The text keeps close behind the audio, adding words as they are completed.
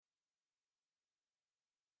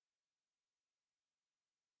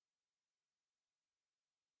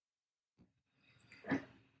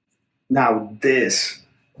Now, this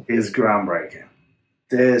is groundbreaking.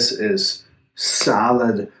 This is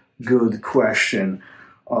solid, good question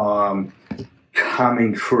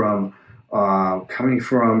coming from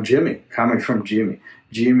Jimmy.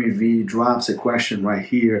 Jimmy V drops a question right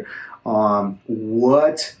here.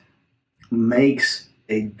 What makes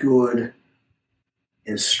a good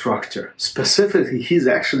instructor? Specifically, he's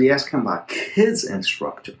actually asking about kids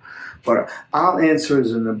instructor. But I'll answer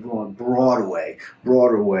this in a broader way, a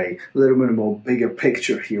little bit more bigger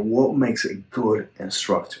picture here. What makes a good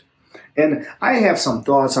instructor? And I have some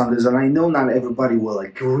thoughts on this, and I know not everybody will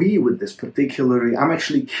agree with this particularly. I'm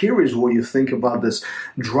actually curious what you think about this.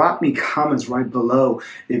 Drop me comments right below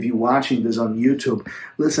if you're watching this on YouTube.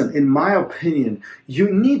 Listen, in my opinion,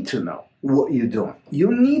 you need to know what you're doing.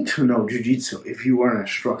 You need to know jiu-jitsu if you are an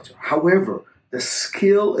instructor. However, the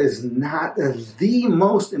skill is not the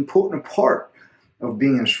most important part of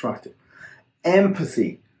being an instructor.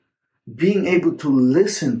 Empathy, being able to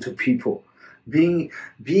listen to people, being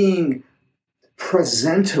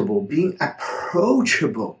presentable, being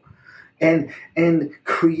approachable, and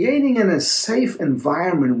creating in a safe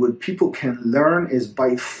environment where people can learn is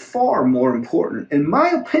by far more important, in my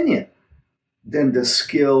opinion, than the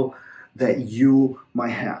skill that you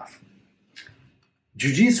might have.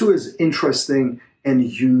 Jiu-jitsu is interesting and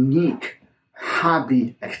unique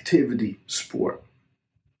hobby activity sport.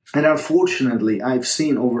 And unfortunately, I've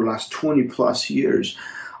seen over the last 20 plus years,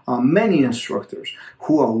 many instructors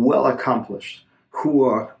who are well accomplished, who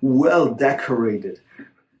are well decorated.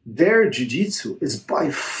 Their jiu-jitsu is by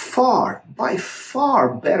far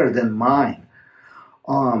better than mine.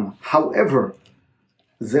 However,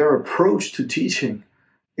 their approach to teaching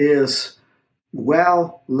is,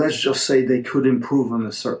 well, let's just say they could improve in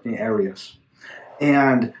certain areas.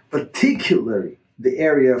 And particularly the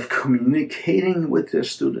area of communicating with their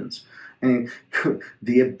students and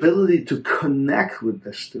the ability to connect with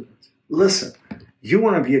their students. Listen, you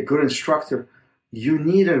want to be a good instructor, you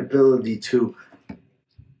need an ability to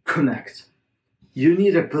connect. You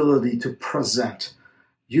need ability to present.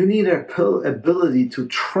 You need an ability to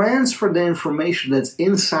transfer the information that's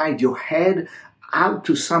inside your head out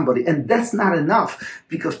to somebody. And that's not enough,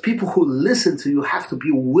 because people who listen to you have to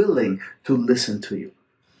be willing to listen to you.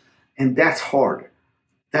 And that's hard.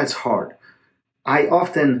 That's hard. I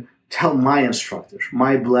often tell my instructors,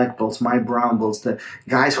 my black belts, my brown belts, the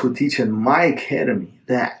guys who teach in my academy,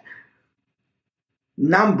 that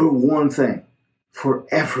number one thing for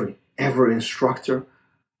every instructor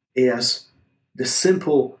is the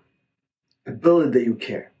simple ability that you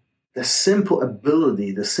care. The simple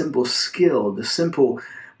ability, the simple skill, the simple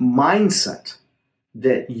mindset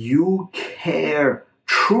that you care,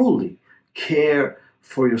 truly care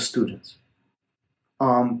for your students.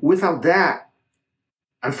 Without that,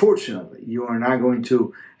 unfortunately, you are not going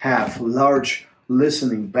to have large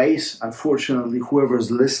listening base. Unfortunately, whoever is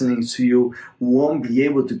listening to you won't be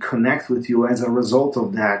able to connect with you. As a result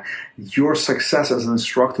of that, your success as an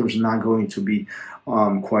instructor is not going to be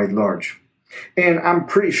quite large. And I'm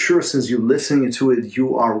pretty sure since you're listening to it,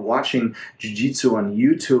 you are watching Jiu-Jitsu on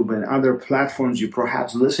YouTube and other platforms. You're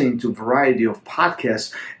perhaps listening to a variety of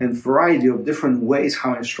podcasts and variety of different ways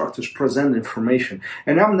how instructors present information.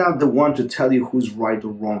 And I'm not the one to tell you who's right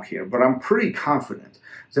or wrong here, but I'm pretty confident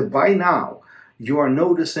that by now you are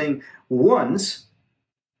noticing you're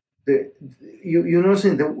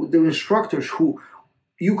noticing the instructors who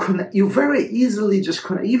you very easily just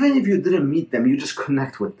connect. Even if you didn't meet them, you just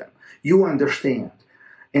connect with them. You understand.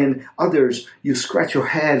 And others, you scratch your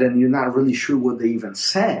head and you're not really sure what they even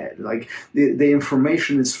said. Like the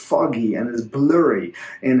information is foggy and it's blurry.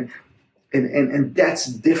 And that's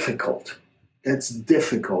difficult. That's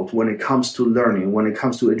difficult when it comes to learning, when it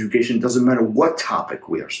comes to education. It doesn't matter what topic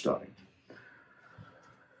we are studying.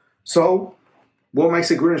 So, what makes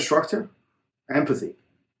a good instructor? Empathy.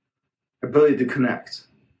 Ability to connect.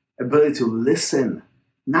 Ability to listen.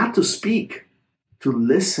 Not to speak. To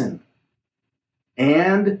listen.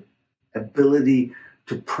 And ability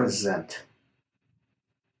to present.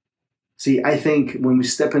 See, I think when we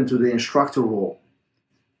step into the instructor role,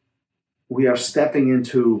 we are stepping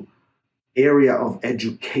into area of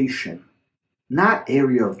education, not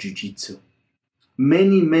area of jiu-jitsu.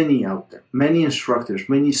 Many out there, many instructors,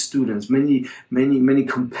 many students, many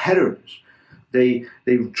competitors, they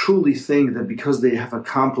truly think that because they have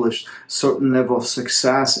accomplished certain level of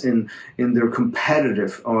success in their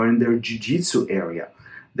competitive or in their jiu-jitsu area,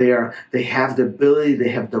 they have the ability, they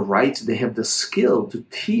have the right, they have the skill to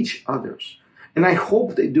teach others. And I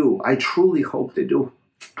hope they do. I truly hope they do.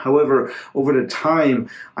 However, over the time,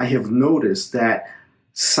 I have noticed that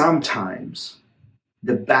sometimes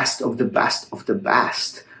the best of the best of the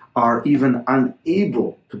best are even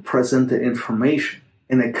unable to present the information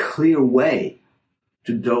in a clear way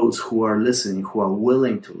to those who are listening, who are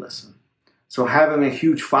willing to listen. So having a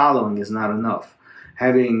huge following is not enough.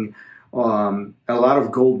 Having a lot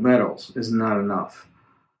of gold medals is not enough.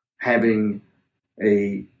 Having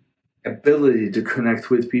a ability to connect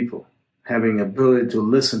with people, having ability to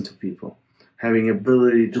listen to people, having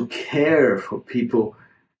ability to care for people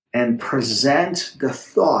and present the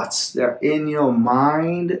thoughts that are in your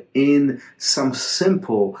mind in some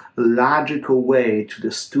simple, logical way to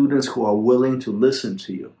the students who are willing to listen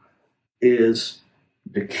to you is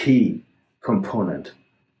the key component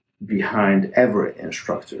behind every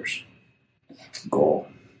instructor's goal.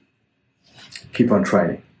 Keep on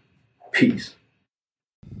training. Peace.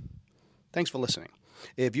 Thanks for listening.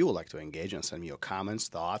 If you would like to engage and send me your comments,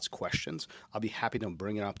 thoughts, questions, I'll be happy to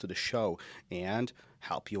bring it up to the show and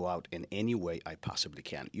help you out in any way I possibly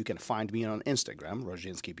can. You can find me on Instagram,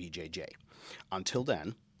 RozhinskiBJJ. Until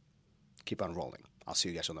then, keep on rolling. I'll see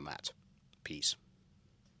you guys on the mat. Peace.